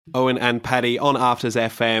Owen and Paddy on Afters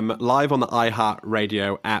FM, live on the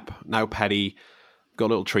iHeartRadio app. Now, Paddy, got a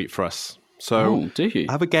little treat for us. So, do you?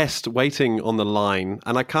 I have a guest waiting on the line,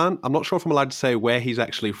 and I'm not sure if I'm allowed to say where he's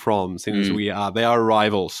actually from, since they are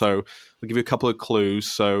rivals. So, I'll give you a couple of clues.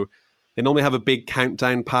 So, they normally have a big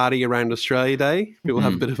countdown party around Australia Day. People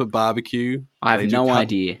have a bit of a barbecue. I have no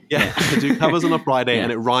idea. Yeah, they do covers on a Friday,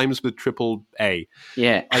 and it rhymes with triple A.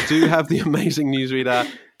 Yeah. I do have the amazing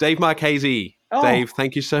newsreader, Dave Marchese. Oh. Dave,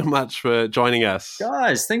 thank you so much for joining us.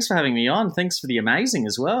 Guys, thanks for having me on. Thanks for the amazing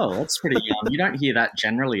as well. That's pretty. You don't hear that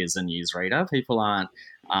generally as a newsreader. People aren't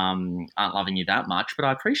loving you that much, but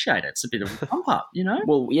I appreciate it. It's a bit of a pump up, you know.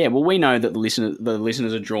 Well, yeah. Well, we know that the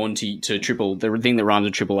listeners are drawn to the thing that rhymes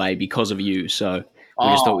with triple A because of you. So we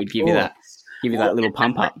just thought we'd give you that little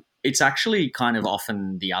pump up. It's actually kind of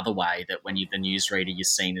often the other way, that when you're the newsreader, you're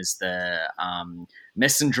seen as the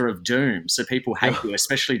messenger of doom. So people hate you,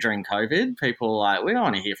 especially during COVID. People are like, we don't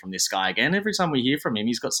want to hear from this guy again. Every time we hear from him,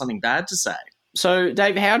 he's got something bad to say. So,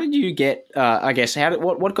 Dave, how did you get?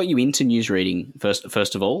 What got you into news reading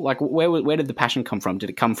first of all? Like, where did the passion come from?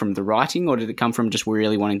 Did it come from the writing, or did it come from just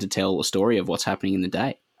really wanting to tell a story of what's happening in the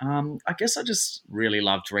day? I guess I just really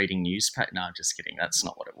loved reading newspaper. No, just kidding. That's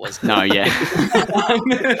not what it was. No, yeah.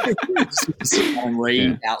 I'm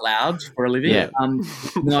reading out loud for a living. Yeah.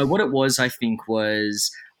 No, what it was, I think, was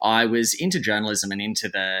I was into journalism and into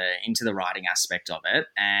the writing aspect of it.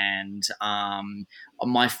 And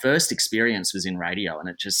my first experience was in radio, and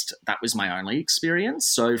that was my only experience.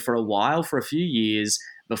 So for a few years,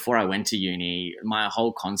 before I went to uni, my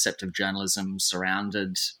whole concept of journalism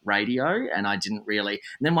surrounded radio, and I didn't really.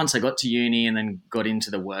 And then once I got to uni and then got into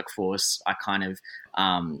the workforce, I kind of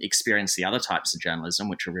experienced the other types of journalism,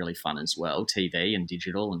 which are really fun as well, TV and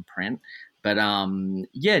digital and print. But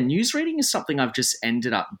news reading is something I've just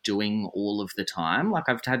ended up doing all of the time. Like,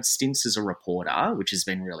 I've had stints as a reporter, which has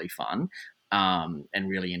been really fun and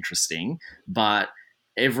really interesting. But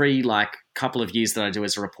every couple of years that I do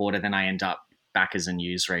as a reporter, then I end up back as a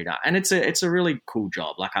newsreader, and it's a really cool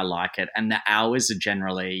job. Like, I like it, and the hours are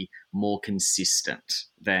generally more consistent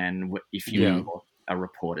than if you're a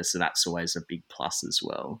reporter, so that's always a big plus as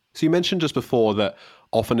well. So you mentioned just before that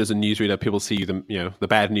often as a newsreader, people see you, the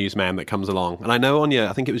bad newsman that comes along. And I know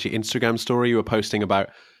I think it was your Instagram story, you were posting about,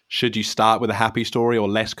 should you start with a happy story or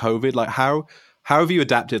less COVID? Like, how have you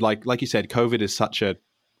adapted? Like you said, COVID is such a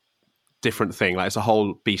different thing. Like, it's a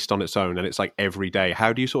whole beast on its own, and it's like every day.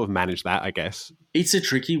 How do you sort of manage that, I guess? It's a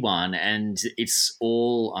tricky one, and it's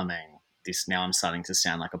all, now I'm starting to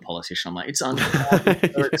sound like a politician. I'm like, it's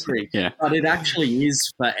unnecessary. Yeah. But it actually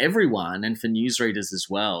is for everyone, and for newsreaders as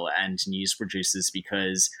well, and news producers,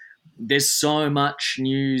 because there's so much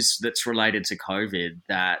news that's related to COVID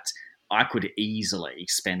that I could easily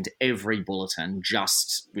spend every bulletin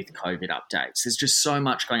just with COVID updates. There's just so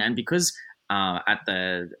much going on, and because at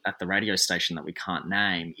the radio station that we can't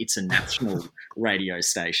name, it's a national radio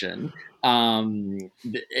station.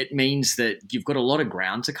 It means that you've got a lot of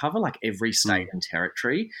ground to cover, like every state and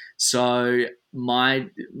territory. So my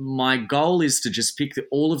goal is to just pick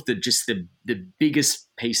all of the biggest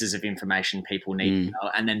pieces of information people need to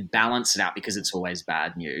know, and then balance it out, because it's always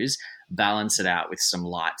bad news. Balance it out with some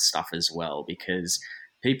light stuff as well, because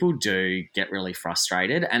people do get really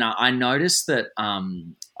frustrated. And I noticed that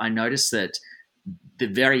the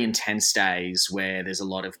very intense days where there's a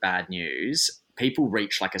lot of bad news, people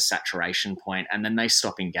reach like a saturation point, and then they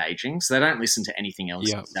stop engaging. So they don't listen to anything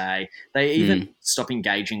else today. They even stop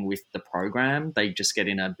engaging with the program. They just get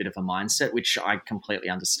in a bit of a mindset, which I completely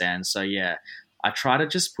understand. So yeah, I try to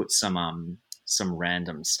just put some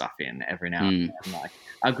random stuff in every now and then, like,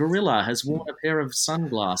 a gorilla has worn a pair of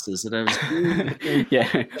sunglasses that are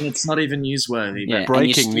and it's not even newsworthy. Yeah.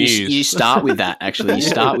 Breaking news. You start with that, actually. You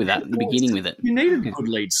start with that, the beginning with it. You need a good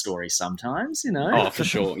lead story sometimes, you know. Oh, for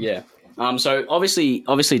sure, yeah. So obviously,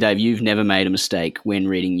 Dave, you've never made a mistake when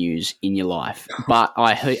reading news in your life. But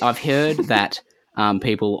I've heard that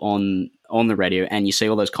people on the radio, and you see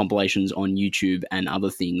all those compilations on YouTube and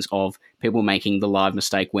other things of people making the live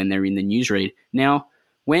mistake when they're in the newsread. Now,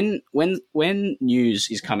 when news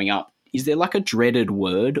is coming up, is there like a dreaded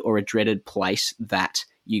word or a dreaded place that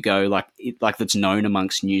you go like that's known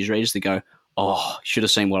amongst newsreaders that go, oh, you should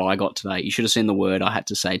have seen what I got today. You should have seen the word I had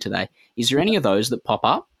to say today. Is there any of those that pop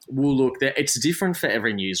up? Well, look, it's different for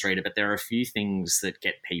every newsreader, but there are a few things that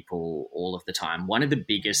get people all of the time. One of the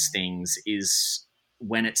biggest things is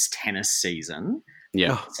when it's tennis season.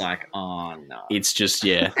 Yeah. It's like, oh, no. It's just,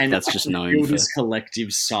 and that's just known for for this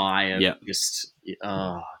collective sigh of just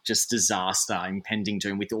just disaster, impending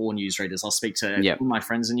doom with all newsreaders. I'll speak to all my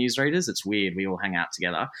friends and newsreaders. It's weird. We all hang out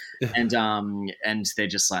together, and they're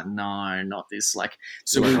just like, no, not this. Like,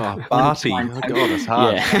 so Barty. Oh God, it's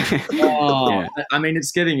hard. Yeah. I mean,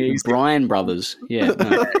 it's getting easy. Bryan Brothers. Yeah.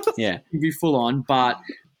 Yeah. It'd be full on, but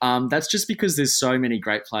that's just because there's so many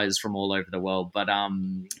great players from all over the world. But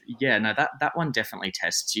that one definitely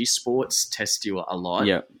tests you. Sports test you a lot.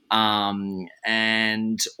 Yeah.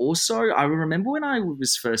 And also, I remember when I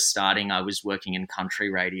was first starting, I was working in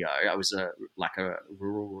country radio. I was a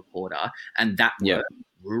rural reporter, and that word,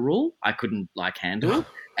 rural, I couldn't handle.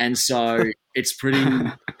 And so it's pretty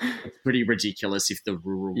ridiculous if the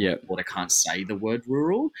rural reporter can't say the word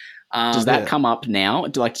rural. Does that come up now?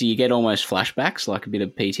 Do you get almost flashbacks, like a bit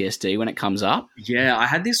of PTSD when it comes up? Yeah, I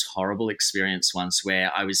had this horrible experience once where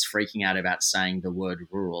I was freaking out about saying the word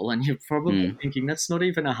rural, and you're probably thinking that's not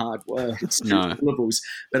even a hard word. It's two syllables.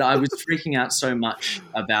 But I was freaking out so much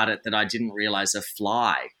about it that I didn't realize a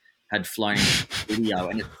fly had flown into the video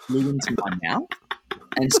and it flew into my mouth.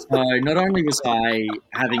 And so not only was I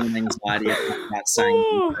having an anxiety about saying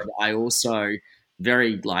the word, I also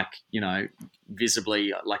very visibly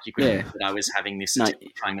you could hear that I was having this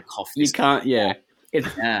trying to cough. You can't,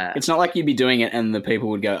 It's not like you'd be doing it and the people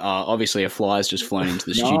would go, obviously a fly's just flown into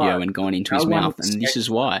the studio and gone into his mouth, and this is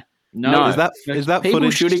why. No, is that people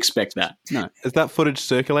footage? Should expect that. No, is that footage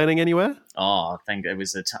circulating anywhere? Oh, I think it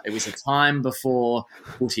was a time before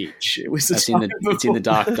footage. It's in the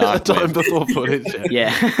dark time before footage.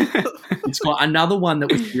 Yeah. It's got another one that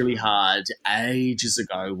was really hard ages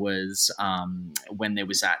ago was when there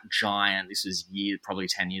was that giant. This was probably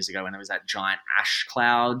 10 years ago when there was that giant ash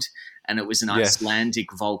cloud. And it was an Icelandic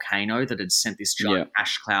volcano that had sent this giant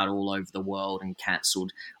ash cloud all over the world and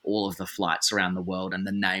cancelled all of the flights around the world. And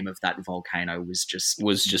the name of that volcano was just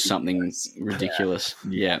something ridiculous.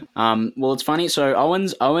 Yeah. Well, it's funny. So Owen,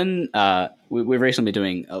 we've recently been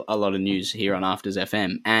doing a lot of news here on Afters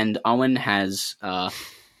FM, and Owen has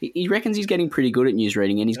he reckons he's getting pretty good at news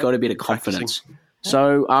reading, and he's got a bit of confidence.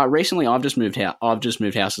 So recently, I've just moved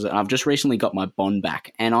houses, and I've just recently got my bond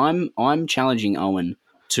back, and I'm challenging Owen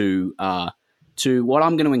to what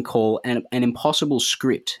I'm going to call an impossible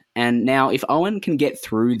script. And now if Owen can get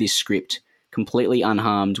through this script completely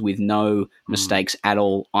unharmed with no mistakes at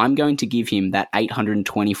all, I'm going to give him that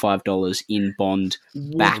 $825 in bond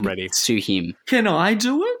back to him. Can I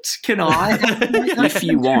do it? Can I? If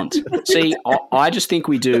you want. See, I just think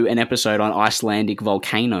we do an episode on Icelandic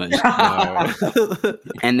volcanoes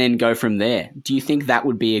and then go from there. Do you think that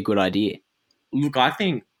would be a good idea? Look, I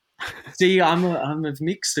think... See, I'm of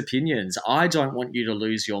mixed opinions. I don't want you to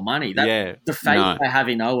lose your money. The faith I have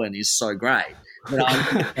in Owen is so great.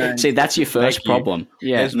 See, that's your first problem.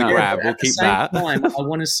 Yeah, grab. We'll keep that. Time, I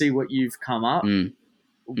want to see what you've come up with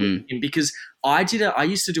him, because I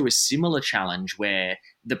used to do a similar challenge where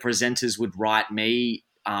the presenters would write me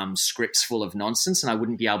scripts full of nonsense, and I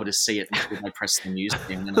wouldn't be able to see it until they pressed the news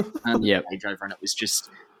thing, and I turned the page over, and it was just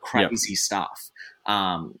crazy stuff.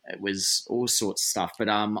 It was all sorts of stuff, but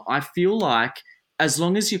I feel like as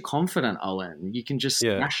long as you're confident, Owen, you can just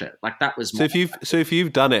smash it. Like that was. So if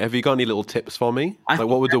you've done it, have you got any little tips for me?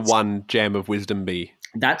 What would the one gem of wisdom be?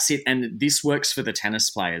 That's it, and this works for the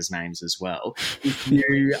tennis players' names as well.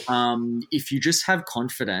 If you just have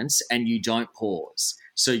confidence and you don't pause,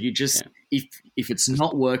 so you just if it's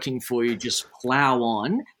not working for you, just plow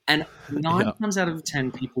on, and 9 times out of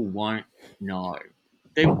 10 people won't know.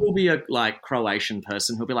 There will be a Croatian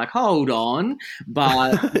person who'll be like, hold on.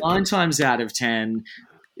 But 9 times out of 10,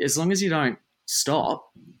 as long as you don't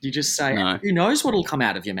stop, you just say, who knows what'll come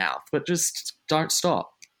out of your mouth, but just don't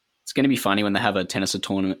stop. It's going to be funny when they have a tennis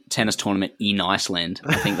tournament in Iceland.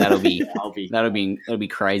 I think that'll be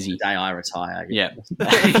crazy. The day I retire. Yeah.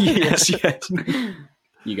 Yes.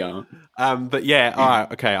 You go on. But yeah, all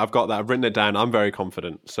right, okay, I've got that. I've written it down. I'm very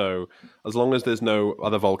confident. So as long as there's no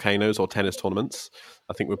other volcanoes or tennis tournaments,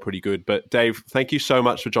 I think we're pretty good. But Dave, thank you so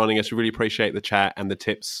much for joining us. We really appreciate the chat and the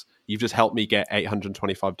tips. You've just helped me get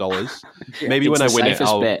 $825. Maybe when I win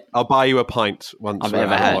it, I'll buy you a pint once I've we're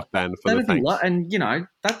ever out had. of lockdown for the thanks. And,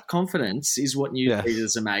 that confidence is what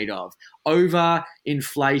newsreaders are made of.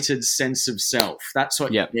 Over-inflated sense of self. That's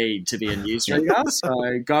what you need to be a newsreader.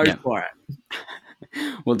 So go for it.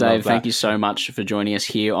 Well, Dave, thank you so much for joining us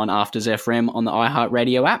here on Afters FM on the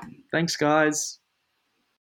iHeartRadio app. Thanks, guys.